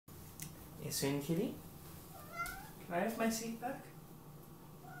Soon, kitty? Can I have my seat back?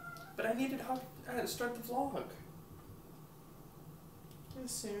 But I needed to start the vlog.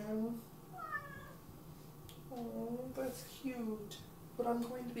 Soon. Oh, that's cute. But I'm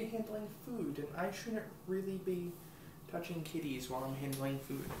going to be handling food, and I shouldn't really be touching kitties while I'm handling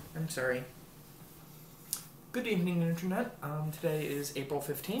food. I'm sorry. Good evening, Internet. Today is April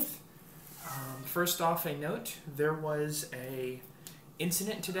 15th. First off, a note, there was a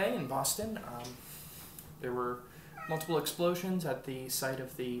incident today in Boston. There were multiple explosions at the site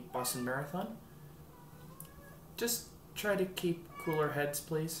of the Boston Marathon. Just try to keep cooler heads,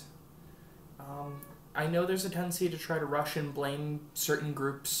 please. I know there's a tendency to try to rush and blame certain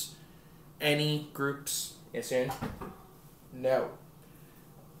groups. Any groups. Yes, in? No.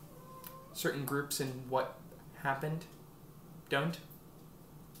 Certain groups in what happened. Don't.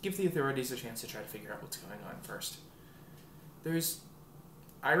 Give the authorities a chance to try to figure out what's going on first.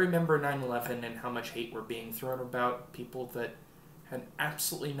 I remember 9/11 and how much hate were being thrown about people that had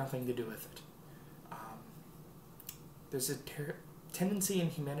absolutely nothing to do with it. There's a tendency in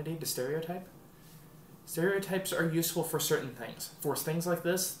humanity to stereotype. Stereotypes are useful for certain things. For things like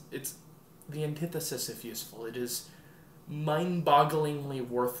this, it's the antithesis of useful. It is mind-bogglingly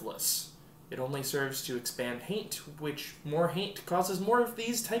worthless. It only serves to expand hate, which more hate causes more of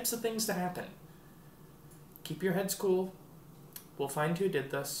these types of things to happen. Keep your heads cool. We'll find who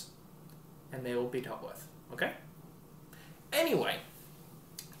did this, and they will be dealt with, okay? Anyway,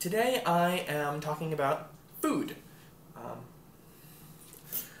 today I am talking about food.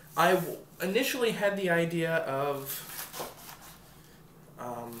 I initially had the idea of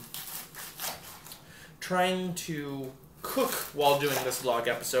trying to cook while doing this vlog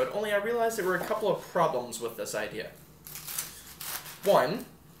episode, only I realized there were a couple of problems with this idea. One,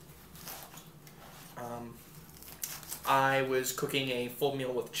 I was cooking a full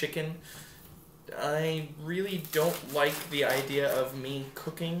meal with chicken. I really don't like the idea of me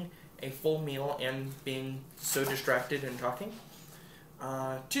cooking a full meal and being so distracted and talking.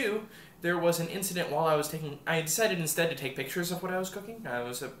 Two, there was an incident while I decided instead to take pictures of what I was cooking. It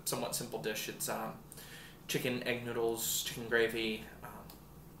was a somewhat simple dish. It's chicken, egg noodles, chicken gravy,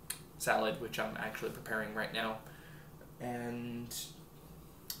 salad, which I'm actually preparing right now, and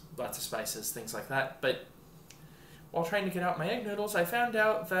lots of spices, things like that. But while trying to get out my egg noodles, I found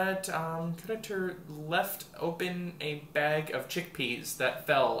out that Predator left open a bag of chickpeas that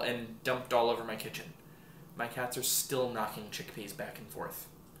fell and dumped all over my kitchen. My cats are still knocking chickpeas back and forth.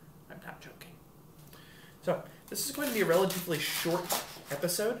 I'm not joking. So, this is going to be a relatively short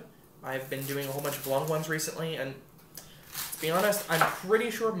episode. I've been doing a whole bunch of long ones recently, and to be honest, I'm pretty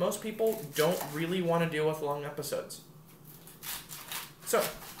sure most people don't really want to deal with long episodes. So,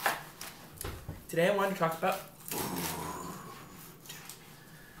 today I wanted to talk about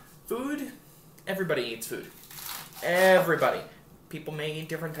food. Everybody eats food. Everybody. People may eat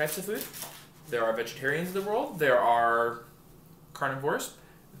different types of food. There are vegetarians in the world. There are carnivores.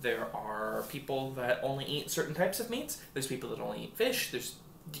 There are people that only eat certain types of meats. There's people that only eat fish.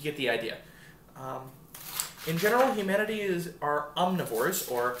 You get the idea. In general, humanity are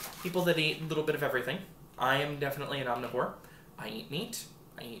omnivores, or people that eat a little bit of everything. I am definitely an omnivore. I eat meat.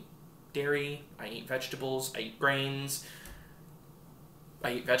 I eat dairy. I eat vegetables. I eat grains.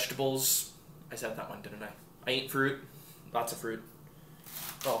 I eat vegetables. I said that one, didn't I? I eat fruit. Lots of fruit.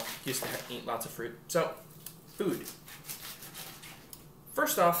 Well, used to eat lots of fruit. So, food.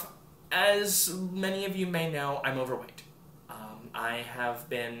 First off, as many of you may know, I'm overweight. I have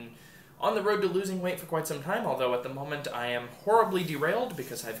been on the road to losing weight for quite some time, although at the moment I am horribly derailed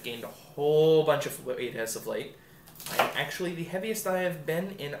because I've gained a whole bunch of weight as of late. I am actually the heaviest I have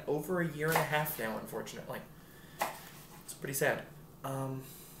been in over a year and a half now, unfortunately. It's pretty sad.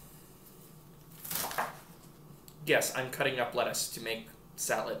 Yes, I'm cutting up lettuce to make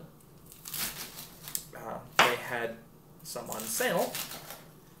salad. They had some on sale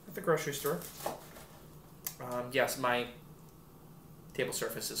at the grocery store. Yes, my table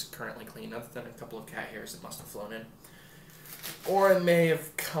surface is currently clean, other than a couple of cat hairs that must have flown in. Or it may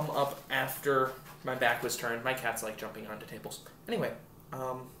have come up after my back was turned. My cats like jumping onto tables. Anyway,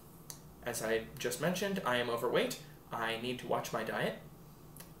 as I just mentioned, I am overweight. I need to watch my diet.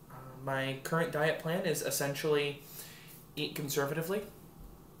 My current diet plan is essentially eat conservatively.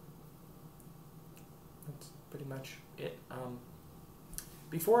 That's pretty much it.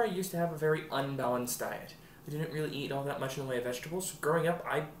 Before, I used to have a very unbalanced diet. I didn't really eat all that much in the way of vegetables. Growing up,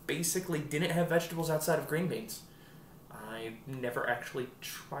 I basically didn't have vegetables outside of green beans. I never actually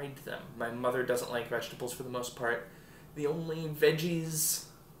tried them. My mother doesn't like vegetables for the most part. The only veggies,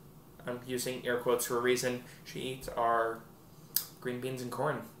 I'm using air quotes for a reason, she eats are green beans and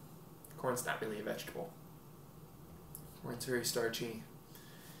corn. Corn's not really a vegetable. Corn's very starchy,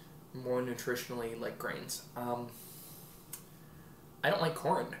 more nutritionally like grains. I don't like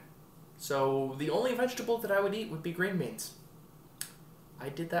corn, so the only vegetable that I would eat would be green beans. I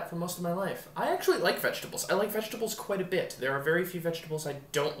did that for most of my life. I actually like vegetables. I like vegetables quite a bit. There are very few vegetables I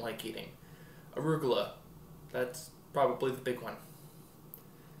don't like eating. Arugula, that's probably the big one.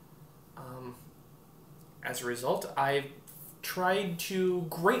 As a result, I've tried to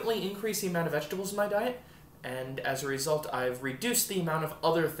greatly increase the amount of vegetables in my diet, and as a result, I've reduced the amount of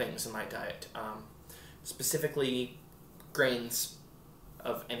other things in my diet, specifically grains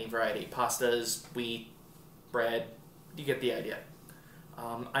of any variety, pastas, wheat, bread, you get the idea.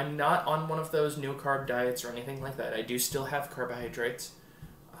 I'm not on one of those no-carb diets or anything like that. I do still have carbohydrates.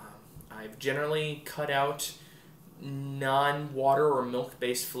 I've generally cut out non-water or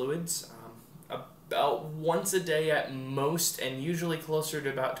milk-based fluids about once a day at most, and usually closer to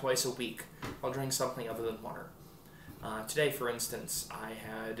about twice a week. I'll drink something other than water. Today, for instance, I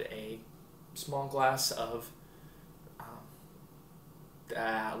had a small glass of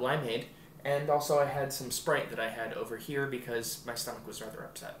limeade, and also I had some Sprite that I had over here because my stomach was rather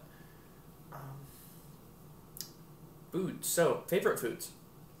upset. Food. So, favorite foods.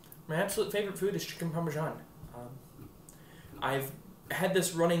 My absolute favorite food is chicken parmesan. I've had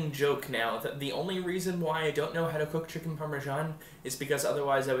this running joke now that the only reason why I don't know how to cook chicken parmesan is because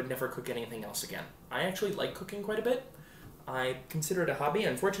otherwise I would never cook anything else again. I actually like cooking quite a bit. I consider it a hobby.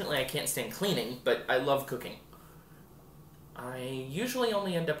 Unfortunately, I can't stand cleaning, but I love cooking. I usually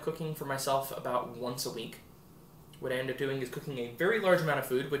only end up cooking for myself about once a week. What I end up doing is cooking a very large amount of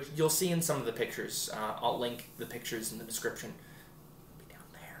food, which you'll see in some of the pictures. I'll link the pictures in the description. It'll be down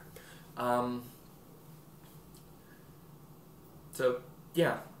there. So,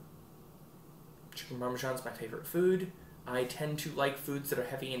 yeah. Chicken parmesan is my favorite food. I tend to like foods that are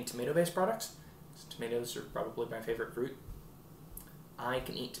heavy in tomato-based products. Tomatoes are probably my favorite fruit. I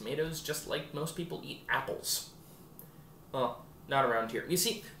can eat tomatoes just like most people eat apples. Well, not around here. You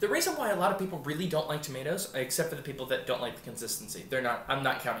see, the reason why a lot of people really don't like tomatoes, except for the people that don't like the consistency, I'm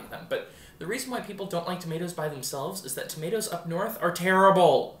not counting them, but the reason why people don't like tomatoes by themselves is that tomatoes up north are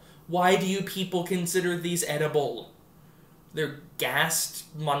terrible. Why do you people consider these edible? They're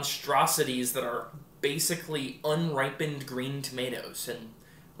gassed monstrosities that are basically unripened green tomatoes, and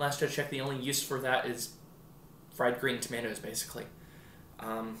last I checked, the only use for that is fried green tomatoes, basically.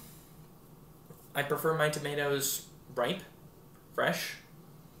 I prefer my tomatoes ripe, fresh,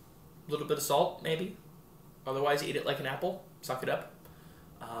 a little bit of salt, maybe. Otherwise, eat it like an apple, suck it up.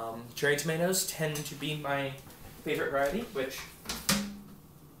 Cherry tomatoes tend to be my favorite variety, which,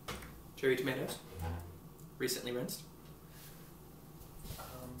 cherry tomatoes, recently rinsed.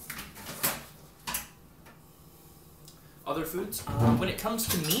 Other foods. When it comes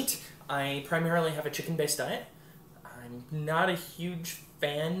to meat, I primarily have a chicken-based diet. I'm not a huge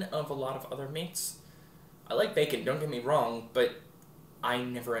fan of a lot of other meats. I like bacon, don't get me wrong, but I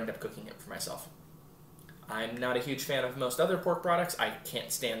never end up cooking it for myself. I'm not a huge fan of most other pork products. I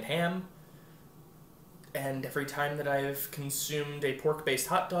can't stand ham. And every time that I've consumed a pork-based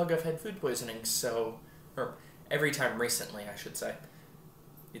hot dog, I've had food poisoning, or every time recently, I should say.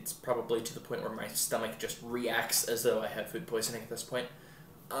 It's probably to the point where my stomach just reacts as though I have food poisoning at this point.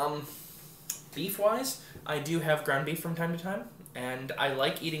 Beef-wise, I do have ground beef from time to time, and I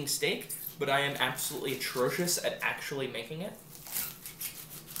like eating steak, but I am absolutely atrocious at actually making it.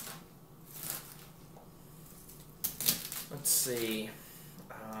 Let's see,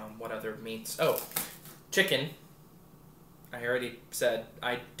 what other meats? Oh, chicken. I already said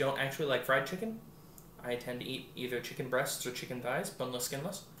I don't actually like fried chicken. I tend to eat either chicken breasts or chicken thighs, boneless,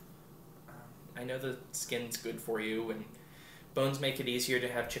 skinless. I know the skin's good for you, and bones make it easier to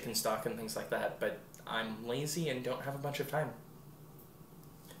have chicken stock and things like that, but I'm lazy and don't have a bunch of time.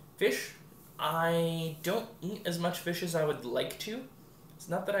 Fish. I don't eat as much fish as I would like to. It's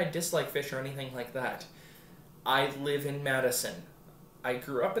not that I dislike fish or anything like that. I live in Madison. I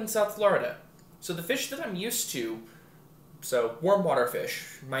grew up in South Florida. So the fish that I'm used to, so warm water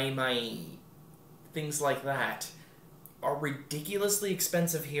fish, mahi-mahi, things like that, are ridiculously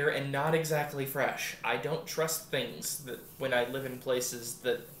expensive here and not exactly fresh. I don't trust things that when I live in places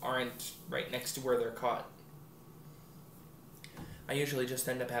that aren't right next to where they're caught. I usually just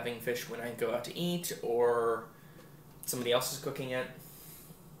end up having fish when I go out to eat or somebody else is cooking it.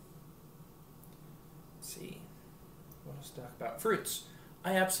 Let's see. What else to talk about? Fruits.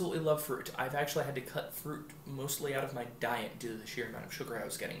 I absolutely love fruit. I've actually had to cut fruit mostly out of my diet due to the sheer amount of sugar I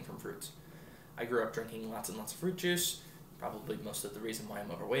was getting from fruits. I grew up drinking lots and lots of fruit juice, probably most of the reason why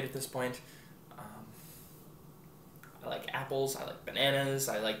I'm overweight at this point. I like apples, I like bananas,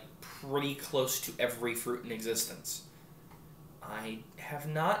 I like pretty close to every fruit in existence. I have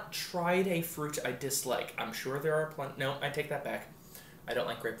not tried a fruit I dislike. I'm sure there are plenty. No, I take that back. I don't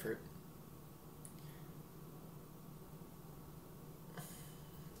like grapefruit.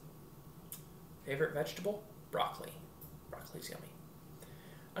 Favorite vegetable? Broccoli. Broccoli's yummy.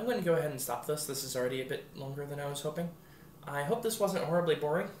 I'm going to go ahead and stop this. This is already a bit longer than I was hoping. I hope this wasn't horribly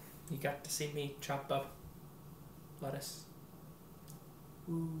boring. You got to see me chop up lettuce.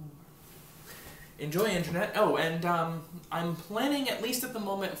 Ooh. Enjoy, Internet. Oh, and I'm planning, at least at the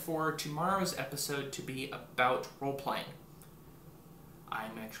moment, for tomorrow's episode to be about role-playing.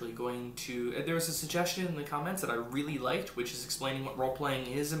 I'm actually going to... There was a suggestion in the comments that I really liked, which is explaining what role-playing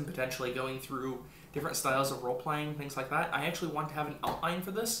is and potentially going through different styles of role-playing, things like that. I actually want to have an outline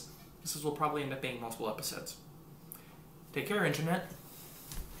for this. This will probably end up being multiple episodes. Take care, Internet.